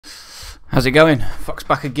How's it going? Fox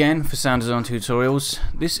back again for sound design tutorials.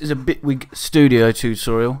 This is a Bitwig Studio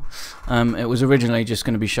tutorial. It was originally just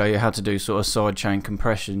going to be show you how to do sort of sidechain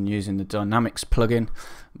compression using the Dynamics plugin,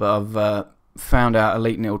 but I've found out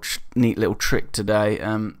a neat little trick today.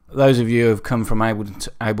 Those of you who have come from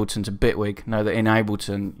Ableton to Bitwig know that in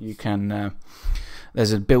Ableton you can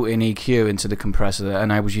there's a built-in EQ into the compressor that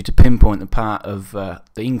enables you to pinpoint the part of the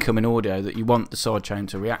incoming audio that you want the sidechain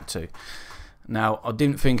to react to. Now, I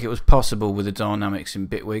didn't think it was possible with the dynamics in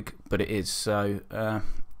Bitwig, but it is. So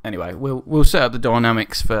anyway, we'll set up the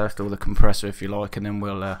dynamics first, or the compressor if you like, and then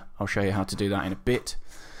I'll show you how to do that in a bit.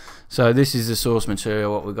 So this is the source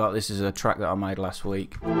material. What we've got. This is a track that I made last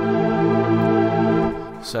week.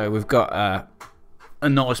 So we've got a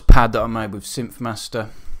nice pad that I made with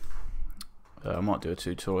SynthMaster. I might do a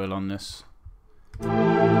tutorial on this.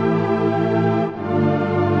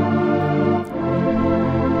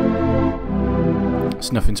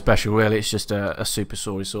 It's nothing special really, it's just a super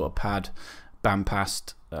sorry sort of pad,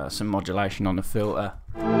 bandpassed, some modulation on the filter.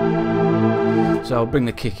 So I'll bring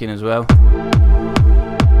the kick in as well.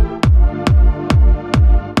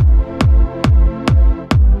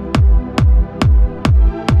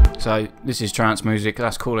 So this is trance music,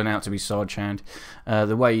 that's calling out to be sidechained.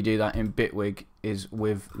 The way you do that in Bitwig is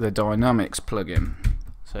with the Dynamics plugin.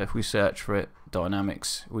 So if we search for it,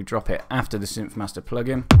 Dynamics, we drop it after the SynthMaster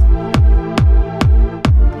plugin.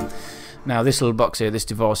 Now this little box here, this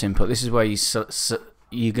device input, this is where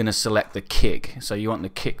you're going to select the kick. So you want the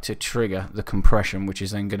kick to trigger the compression, which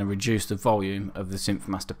is then going to reduce the volume of the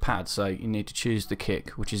SynthMaster pad. So you need to choose the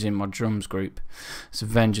kick, which is in my drums group. It's a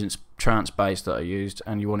Vengeance trance bass that I used,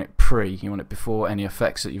 and you want it you want it before any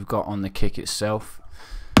effects that you've got on the kick itself.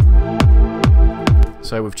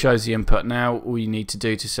 So we've chose the input now. All you need to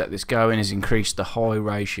do to set this going is increase the high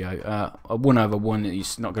ratio. A 1/1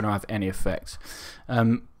 is not going to have any effect.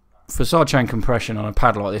 For sidechain compression on a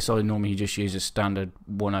pad like this, I normally just use a standard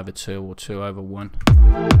 1/2 or 2/1.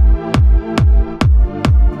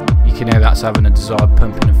 You can hear that's having a desired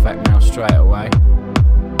pumping effect now straight away.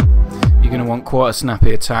 You're going to want quite a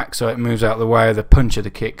snappy attack, so it moves out of the way of the punch of the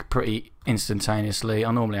kick pretty instantaneously.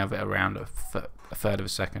 I normally have it around a third of a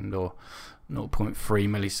second or 0.3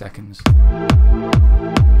 milliseconds.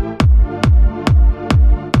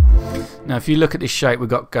 Now if you look at this shape we've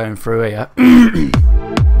got going through here,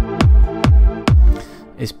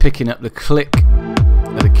 it's picking up the click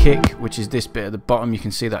of the kick, which is this bit at the bottom. You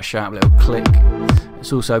can see that sharp little click.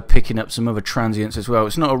 It's also picking up some other transients as well.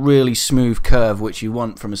 It's not a really smooth curve which you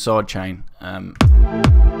want from a sidechain.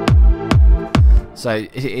 So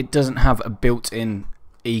it doesn't have a built-in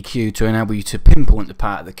EQ to enable you to pinpoint the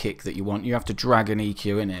part of the kick that you want. You have to drag an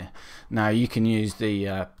EQ in here. Now you can use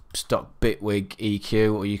the stock Bitwig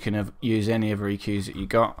EQ, or you can use any other EQs that you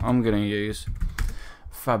got. I'm going to use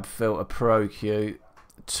FabFilter Pro Q2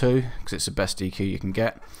 because it's the best EQ you can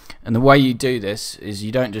get. And the way you do this is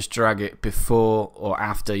you don't just drag it before or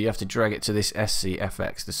after, you have to drag it to this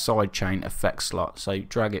SCFX, the sidechain effects slot. So you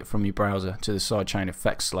drag it from your browser to the sidechain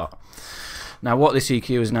effects slot. Now what this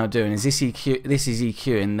EQ is now doing is this is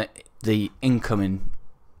EQing the incoming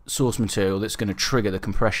source material that's going to trigger the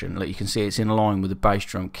compression. Like you can see, it's in line with the bass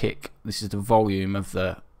drum kick. This is the volume of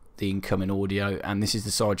the incoming audio, and this is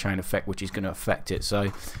the sidechain effect which is going to affect it.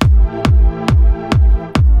 So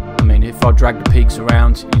I mean, if I drag the peaks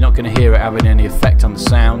around, you're not going to hear it having any effect on the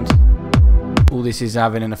sound. All this is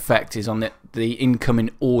having an effect is on the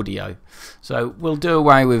incoming audio. So we'll do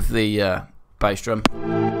away with the bass drum.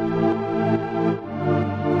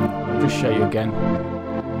 I'll just show you again.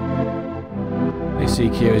 This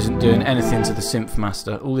EQ isn't doing anything to the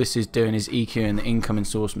SynthMaster. All this is doing is EQing the incoming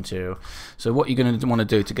source material. So what you're going to want to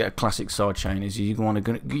do to get a classic sidechain is you're going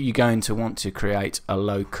to want to create a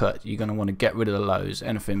low cut. You're going to want to get rid of the lows,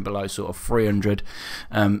 anything below sort of 300,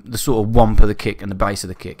 the sort of whomp of the kick and the bass of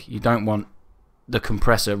the kick. You don't want the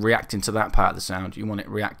compressor reacting to that part of the sound. You want it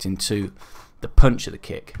reacting to the punch of the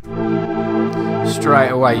kick. Straight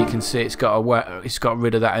away you can see it's got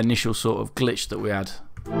rid of that initial sort of glitch that we had.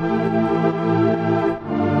 I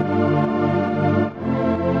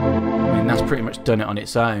mean, that's pretty much done it on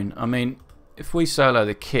its own. I mean, if we solo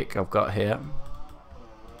the kick I've got here,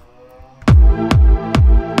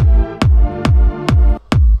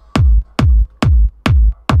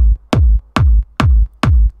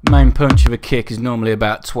 main punch of a kick is normally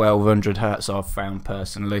about 1200 Hertz, I've found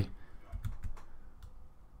personally.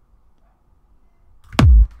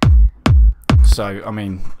 So I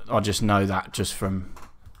mean, I just know that just from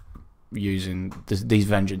using these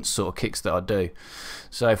Vengeance sort of kicks that I do.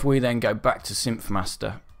 So if we then go back to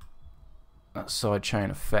SynthMaster, that sidechain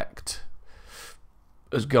effect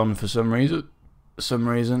has gone for some reason. for some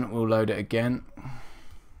reason. We'll load it again.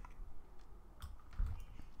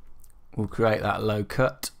 We'll create that low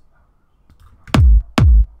cut.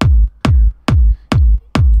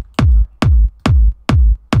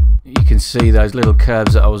 You can see those little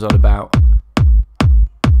curves that I was on about.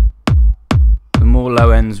 The more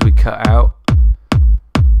low ends we cut out,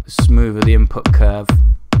 the smoother the input curve.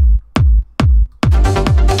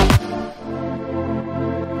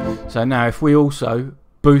 So now if we also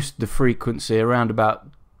boost the frequency around about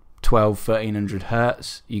 1300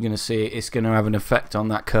 Hertz, you're going to see it's going to have an effect on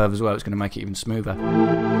that curve as well. It's going to make it even smoother.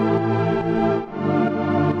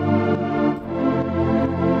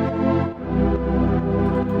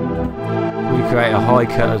 We create a high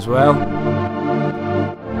cut as well.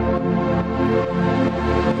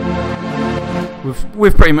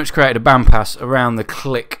 We've pretty much created a bandpass around the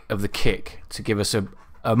click of the kick to give us a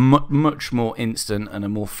much more instant and a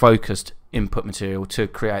more focused input material to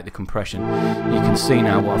create the compression. You can see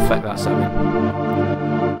now what effect that's having.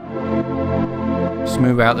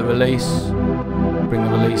 Smooth out the release, bring the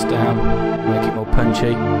release down, make it more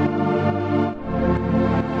punchy. So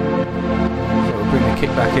we'll bring the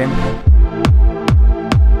kick back in.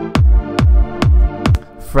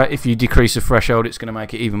 If you decrease the threshold, it's going to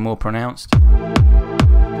make it even more pronounced.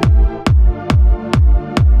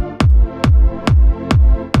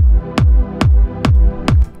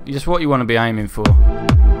 Just what you want to be aiming for.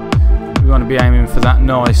 You want to be aiming for that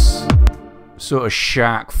nice sort of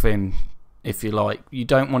shark fin, if you like. You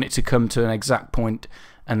don't want it to come to an exact point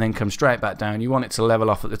and then come straight back down. You want it to level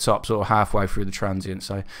off at the top, sort of halfway through the transient.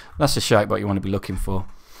 So that's the shape what you want to be looking for.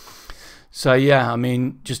 So yeah, I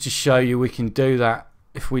mean, just to show you we can do that.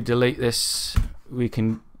 If we delete this, we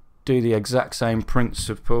can do the exact same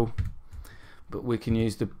principle, but we can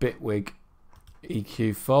use the Bitwig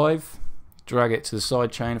EQ5. Drag it to the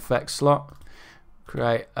sidechain effects slot,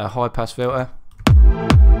 create a high pass filter.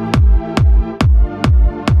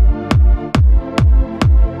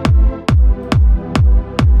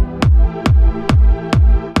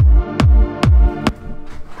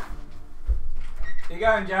 See you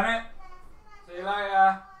going, Janet. See you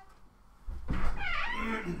later.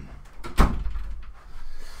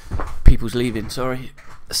 People's leaving, sorry.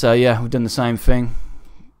 So yeah, we've done the same thing.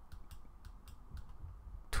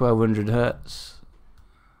 1200 Hertz.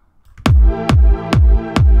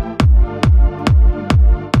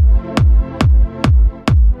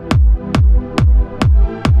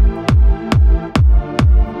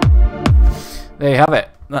 There you have it.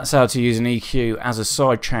 That's how to use an EQ as a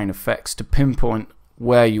sidechain effects to pinpoint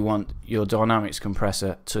where you want your dynamics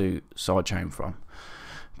compressor to sidechain from.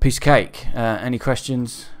 Piece of cake. Any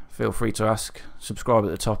questions? Feel free to ask. Subscribe at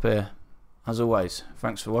the top here. As always,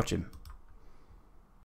 thanks for watching.